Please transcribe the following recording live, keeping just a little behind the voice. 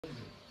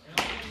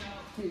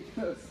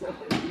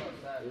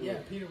Yeah,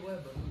 Peter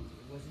Webb,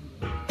 but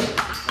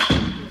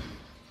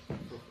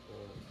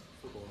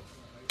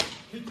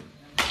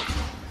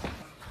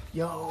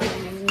Yo,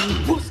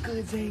 what's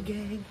good, Zane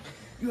Gang?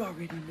 You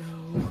already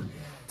know.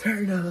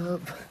 Turn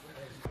up.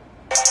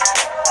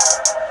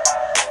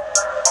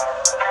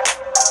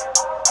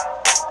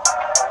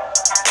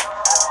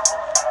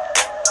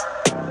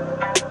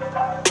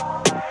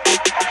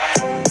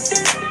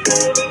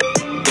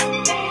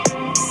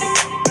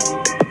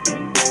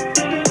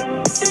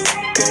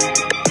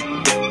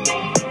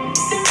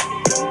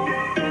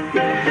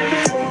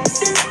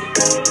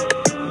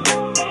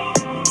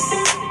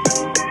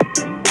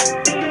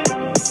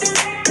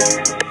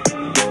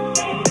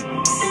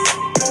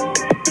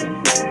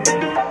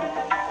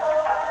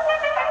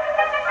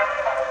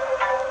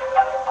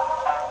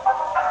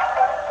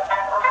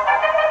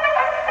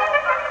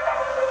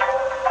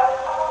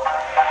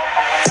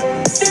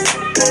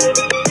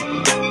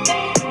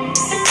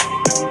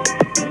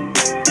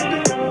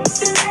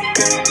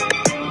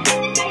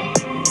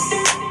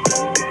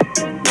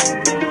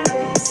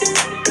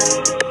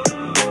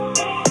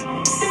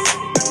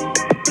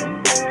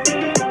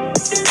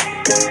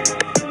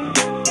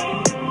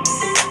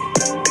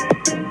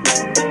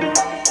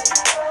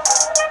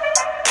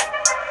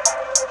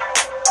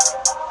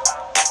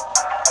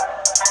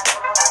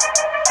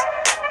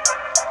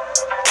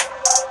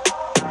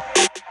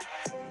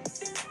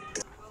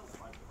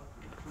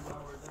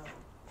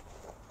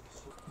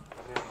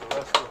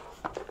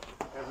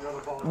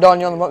 Don,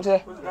 you on the boat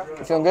today?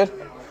 You feeling good?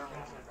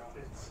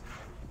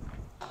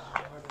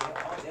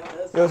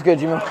 Yo, what's good,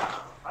 Jimo?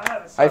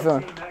 How you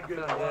feeling?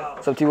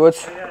 What's up, T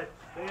Woods? They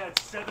had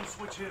 7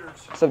 switch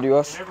hitters. What's up, D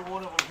Woods? And every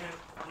one of them hit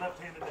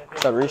left-handed that day.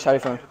 What's up, Reese? How you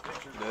feeling?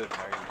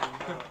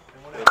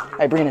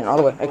 Hey, bring it in all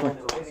the way. Hey, come here.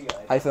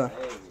 How you feeling?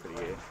 Pretty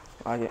good.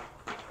 I like it.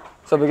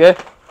 What's up, Big A?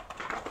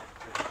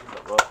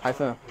 How you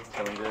feeling?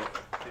 Feeling good.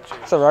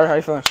 What's up, Ryder? How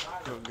you feeling?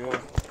 Feeling good.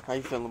 How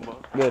you feeling, bro?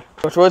 Good.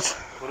 Coach Woods?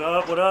 What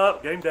up, what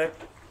up? Game day.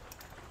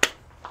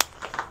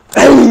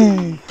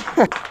 Hey!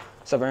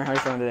 What's up, Aaron? How you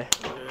feeling today?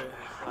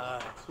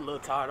 a little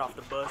tired off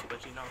the bus,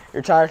 but you know,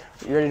 You're tired?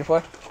 You ready to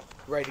play?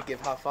 ready to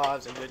give high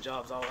fives and good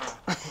jobs all around.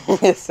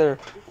 Yes, sir.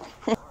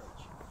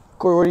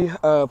 Corey, what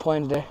are you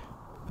playing today?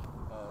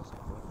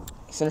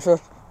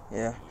 Centerfield?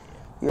 Yeah.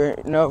 You're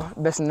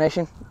best in the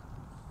nation?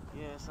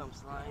 Yeah, something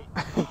slight.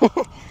 Looking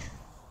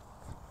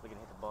to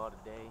hit the ball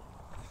today.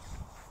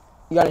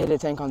 You gotta hit a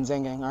tank on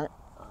Zen Gang, alright?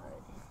 Alright.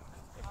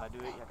 If I do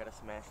it, I gotta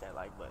smash that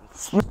like button.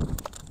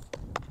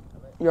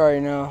 You already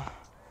know.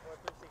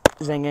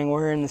 Zen Gang,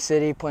 we're here in the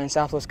city playing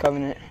Southwest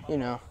Covenant, you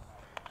know.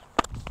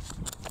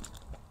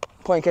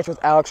 Playing catch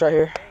with Alex right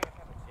here.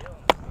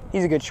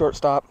 He's a good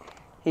shortstop.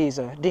 He's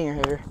a dinger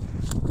hitter.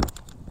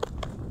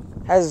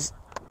 Has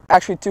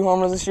actually 2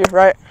 homers this year,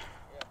 right?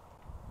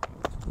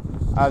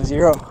 I have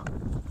 0.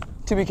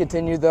 To be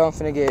continued though. I'm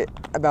finna get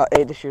about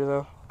 8 this year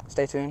though.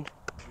 Stay tuned.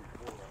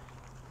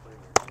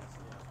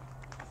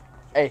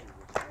 Hey,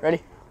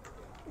 ready?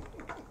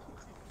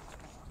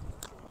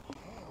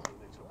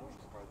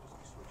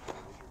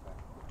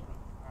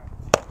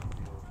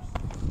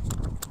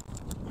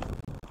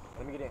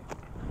 Let me get in.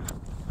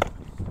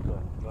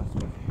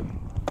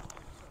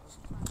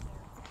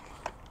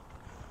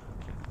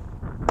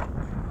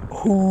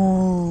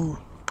 Ooh.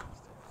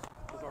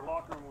 Because our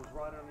locker room was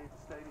right underneath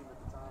the stadium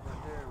at the time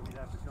right there. We'd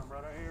have to come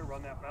right out here,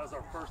 run that. That was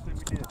our first thing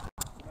we did. Come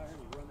out here,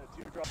 we run that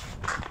teardrop.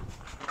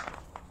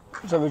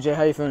 What's up, BJ?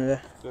 How you feeling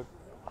today? Good.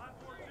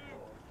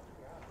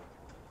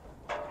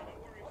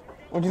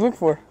 What'd you look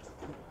for?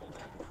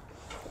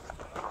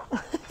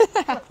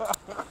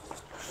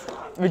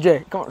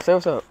 BJ, come on, say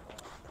what's up.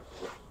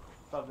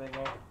 What's up,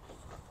 Bingo?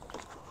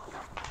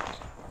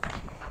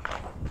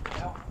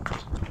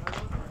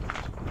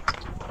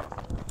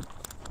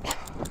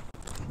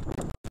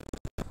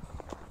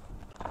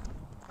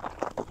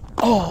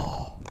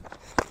 Oh.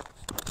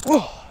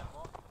 Whoa.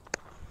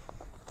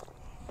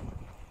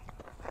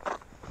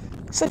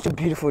 Such a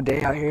beautiful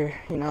day out here,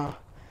 you know.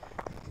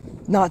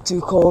 Not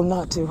too cold,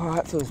 not too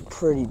hot. Feels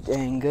pretty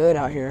dang good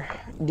out here.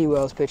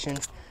 D-Well's pitching.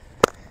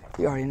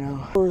 You already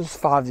know. It's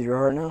 5-0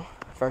 right now.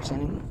 First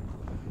inning.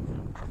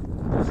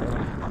 So,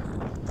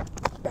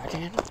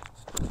 backhand.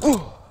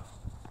 Ooh.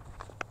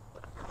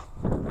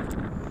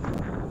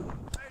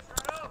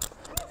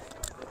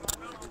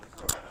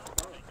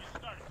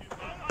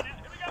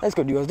 Let's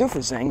go, D-Wells. Do it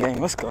for Zane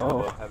Gang. Let's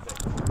go.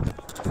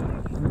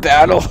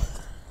 Battle.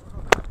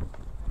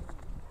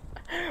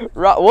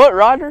 What,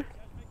 Roger?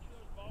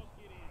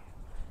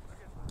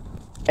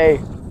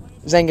 Hey,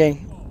 Zane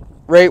Gang.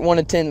 Rate 1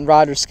 to 10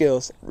 Ryder's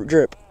skills.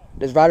 Drip.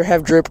 Does Ryder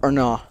have drip or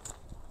nah?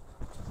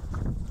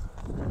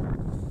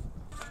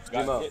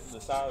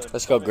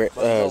 Let's go,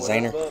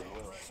 Zaner.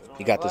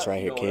 You got this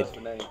right here, kid.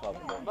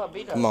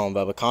 Come on,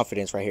 Bubba.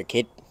 Confidence right here,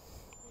 kid.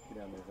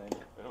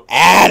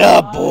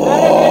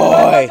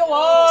 Attaboy!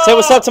 Say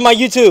what's up to my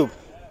YouTube.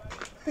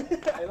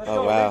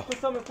 Oh, wow.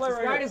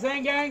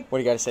 What do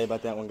you got to say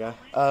about that one, guy?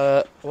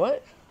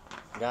 What?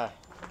 Guy.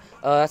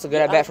 That's a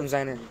good at bat from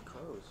Zaner.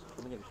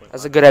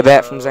 That's a good at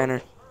bat from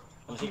Zaner.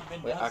 Wait,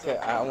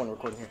 I want to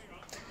record here.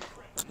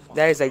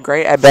 That is a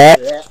great at bat.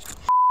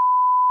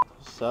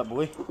 What's up,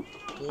 boy?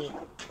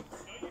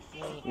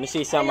 Let me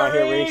see something right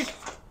here, Reese.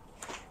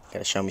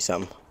 Gotta show me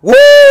something. Woo!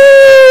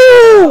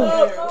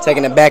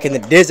 Taking it back in the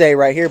Dizzy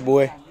right here,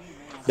 boy.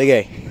 Big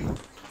A.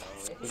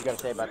 What you gotta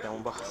say about that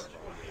one, boss?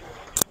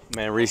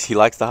 Man, Reese, he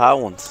likes the high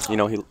ones. You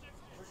know, he.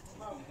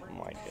 Oh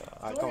my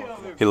God. Come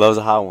on. He loves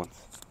the high ones.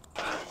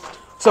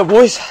 What's up,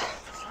 boys?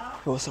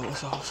 What's up?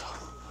 What's up? What's up?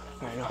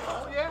 There you go.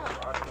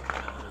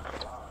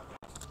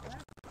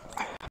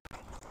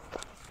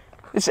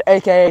 This is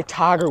AKA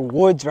Tiger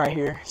Woods right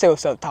here. Say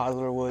what's up,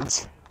 Tiger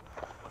Woods.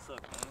 What's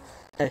up,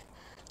 man? Hey,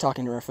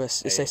 talking to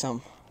Rufus. Just say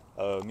something.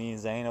 Me and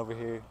Zane over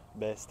here,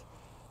 best.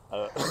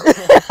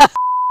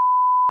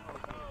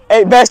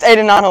 Hey, best 8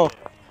 and 9 hole.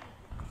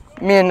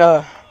 Me and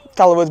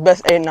Tyler Woods,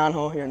 best 8 and 9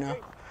 hole here now.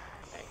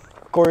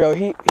 Corio,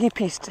 he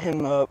pieced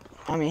him up.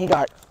 I mean, he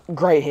got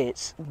great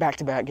hits,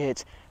 back-to-back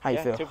hits. How you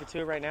feel? 2 for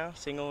 2 right now,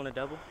 single and a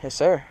double. Yes,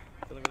 sir.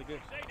 Feeling really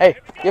good. Hey,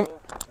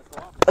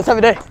 let's have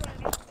a day.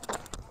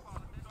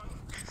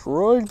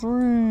 Strike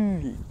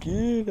 3.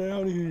 Get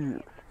out of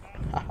here.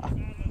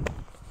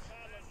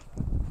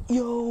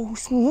 Yo,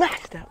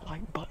 smash that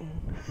like button.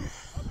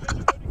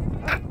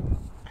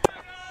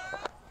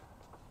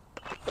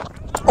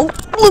 Oh,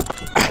 look.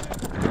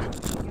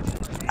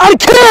 I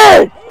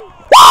can't.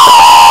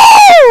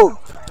 Woo!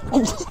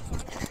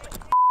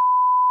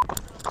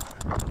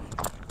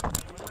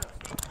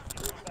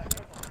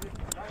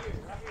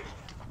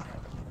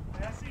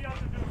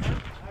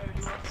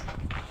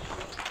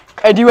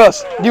 Hey,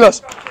 D-Wells,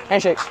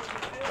 handshake.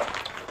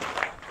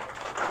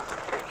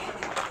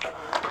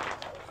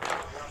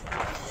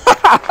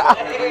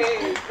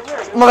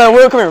 My bad,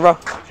 Will, come here, bro.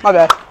 My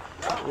bad.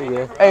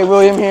 Hey,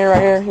 William here,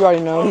 right here. You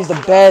already know. He's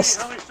the best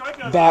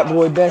bat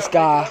boy, best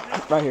guy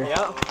right here.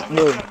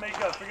 William.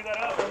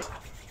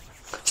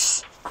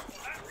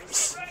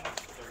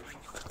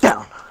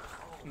 Down.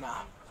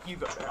 Nah, you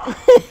go down.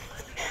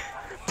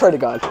 Pray to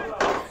God.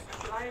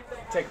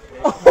 Take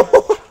a pic.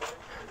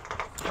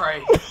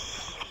 Pray.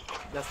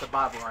 That's the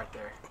Bible right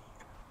there.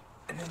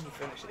 And then you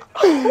finish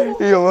it.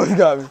 He almost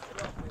got me.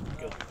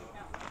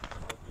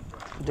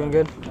 Doing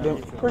good?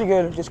 Doing pretty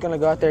good. Just gonna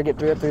go out there, get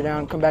 3 up, 3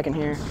 down, come back in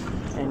here,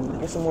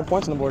 and get some more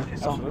points on the board.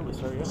 So,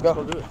 let's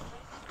go. do it.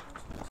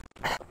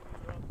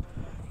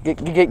 Get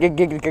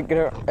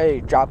her.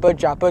 Hey, drop her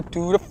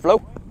to the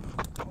floor.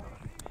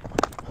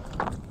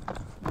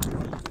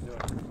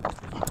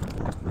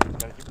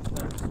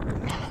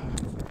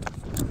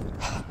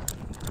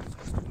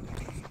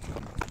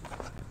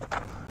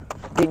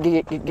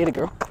 Get it,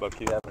 girl.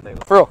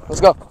 For real,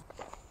 let's go.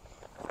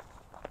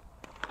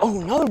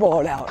 Oh, another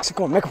ball, Alex.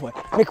 Come on, make a play.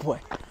 Make a play.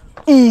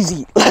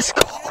 Easy. Let's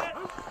go.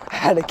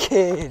 Had a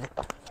kid.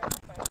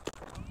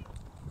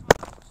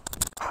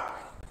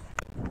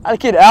 Had a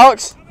kid,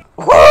 Alex.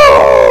 Woo!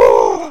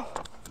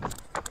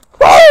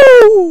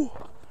 Woo!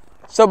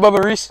 What's up,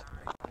 Bubba Reese?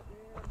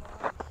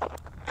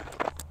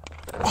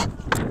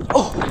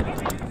 Oh,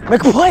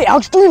 make a play,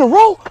 Alex. 3 in a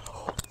row.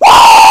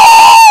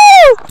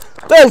 Woo!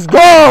 Let's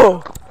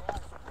go.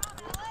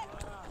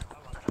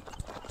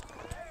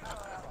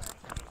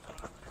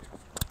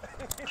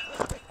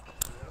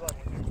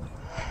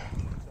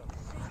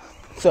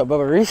 What's up,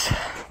 Bubba Reese?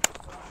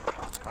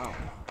 Oh.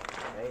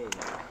 Hey.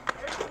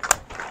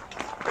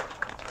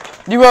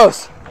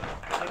 D-Rose.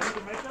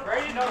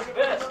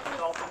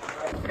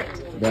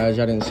 Guys,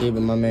 y'all didn't see it,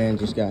 but my man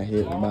just got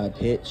hit by a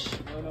pitch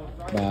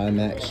by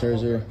Max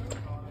Scherzer.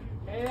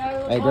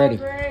 Hey, Grady,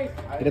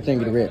 get up there and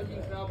get a rip.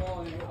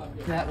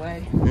 That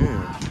way.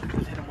 Mm.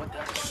 Hit him with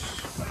that.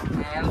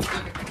 Yeah, let's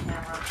look at the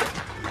camera.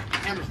 The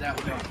camera's that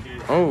way.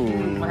 Oh.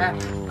 What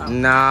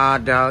happened? Nah,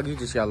 dog, you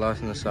just got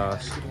lost in the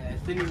sauce. Yeah,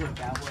 then he went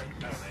that way.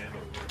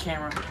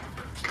 Camera.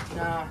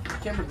 Nah,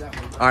 camera's that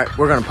way. All right,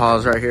 we're gonna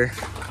pause right here.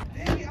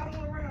 Hey, I don't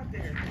want to run out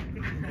there.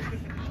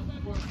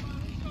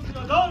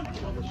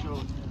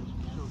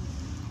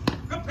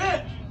 Good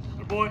pitch.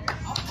 Good boy.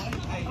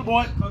 Good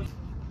boy.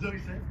 Do you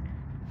say?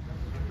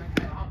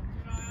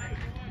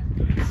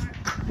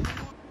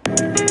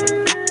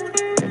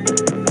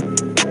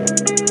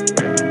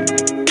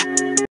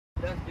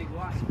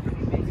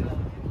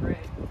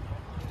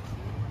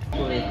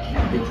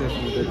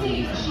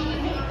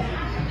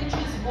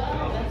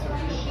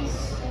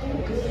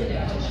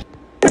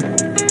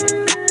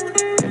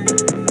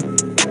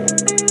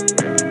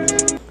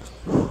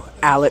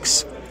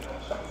 Alex,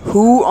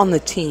 who on the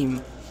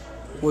team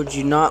would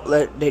you not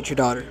let date your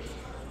daughter?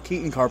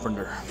 Keaton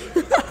Carpenter.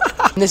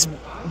 In this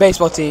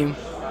baseball team,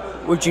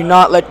 would you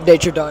not let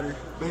date your daughter?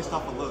 Based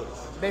off of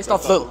looks. Based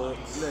off the.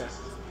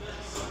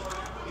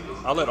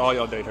 I'll let all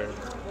y'all date her.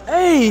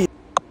 Hey.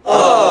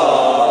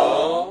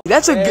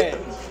 That's a good.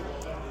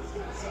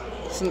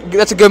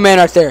 That's a good man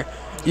right there.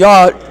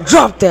 Y'all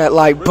drop that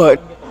like,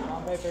 but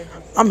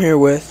I'm here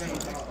with.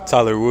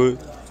 Tyler Wood.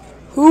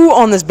 Who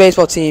on this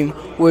baseball team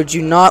would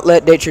you not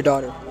let date your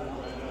daughter?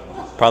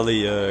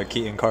 Probably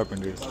Keaton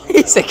Carpenter.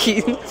 He said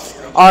Keaton.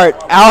 All right,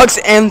 Alex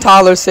and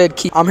Tyler said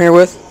Keaton. I'm here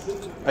with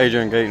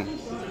Adrian Gayton.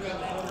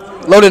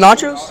 Loaded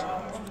Nachos.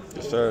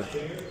 Yes, sir.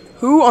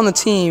 Who on the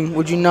team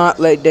would you not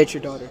let date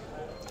your daughter?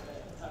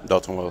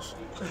 Dalton Wells.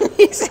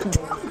 He said,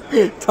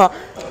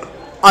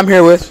 I'm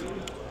here with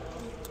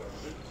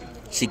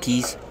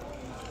Keys.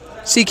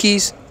 C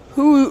Keys.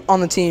 Who on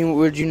the team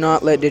would you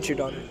not let date your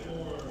daughter?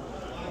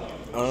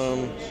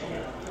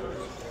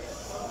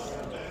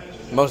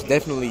 Most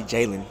definitely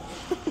Jalen.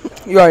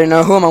 You already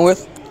know. Who am I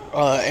with?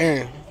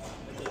 Aaron.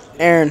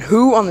 Aaron.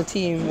 Who on the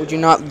team would you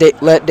not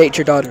let date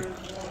your daughter?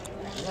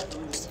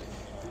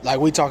 Like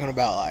we talking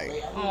about like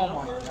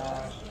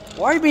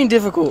Why are you being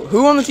difficult?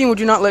 Who on the team would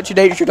you not let you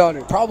date your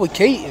daughter? probably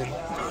Keaton.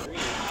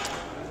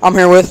 I'm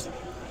here with.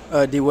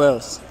 D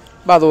Wells.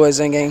 By the way,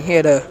 Zen Gang, he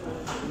had a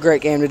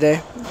great game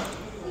today.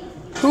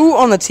 Who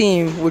on the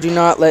team would you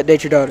not let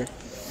date your daughter?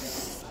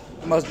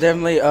 Most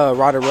definitely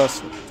Ryder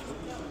Russell.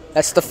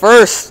 That's the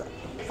first.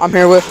 I'm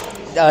here with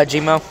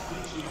Gmo.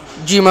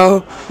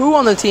 Gmo. Who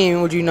on the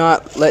team would you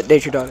not let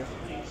date your daughter?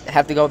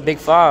 Have to go Big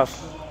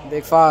 5.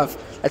 Big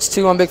 5. That's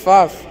 2 on Big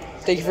 5.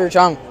 Thank you for your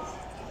time.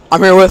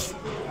 I'm here with.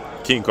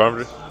 Keaton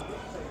Carpenter.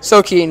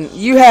 So, Keaton,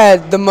 you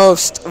had the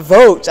most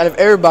votes out of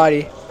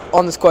everybody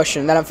on this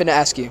question that I'm finna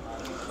ask you.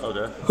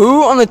 Okay.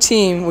 Who on the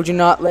team would you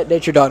not let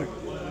date your daughter?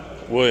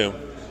 William.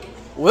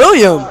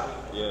 William.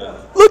 Yeah.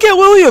 Look at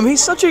William.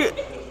 He's such a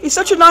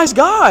nice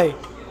guy.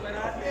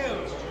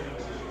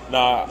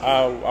 Nah,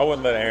 I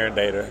wouldn't let Aaron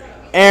date her.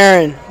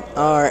 Aaron.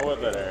 All I right.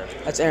 wouldn't let Aaron.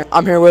 That's Aaron.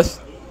 I'm here with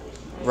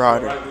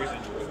Ryder.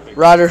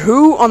 Ryder.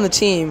 Who on the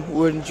team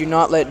would you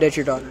not let date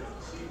your daughter?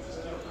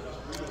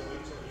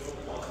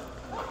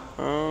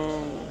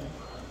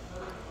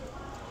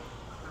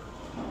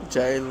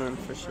 Jalen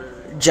for sure.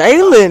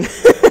 Jalen.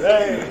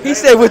 He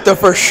said with the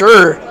for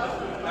sure.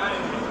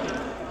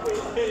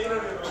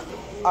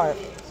 All right.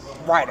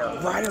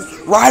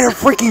 Ryder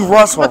freaking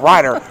Russell.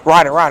 Ryder.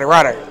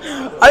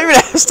 I even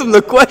asked him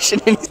the question.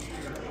 And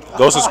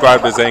Go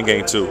subscribe to Zane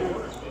Gang too.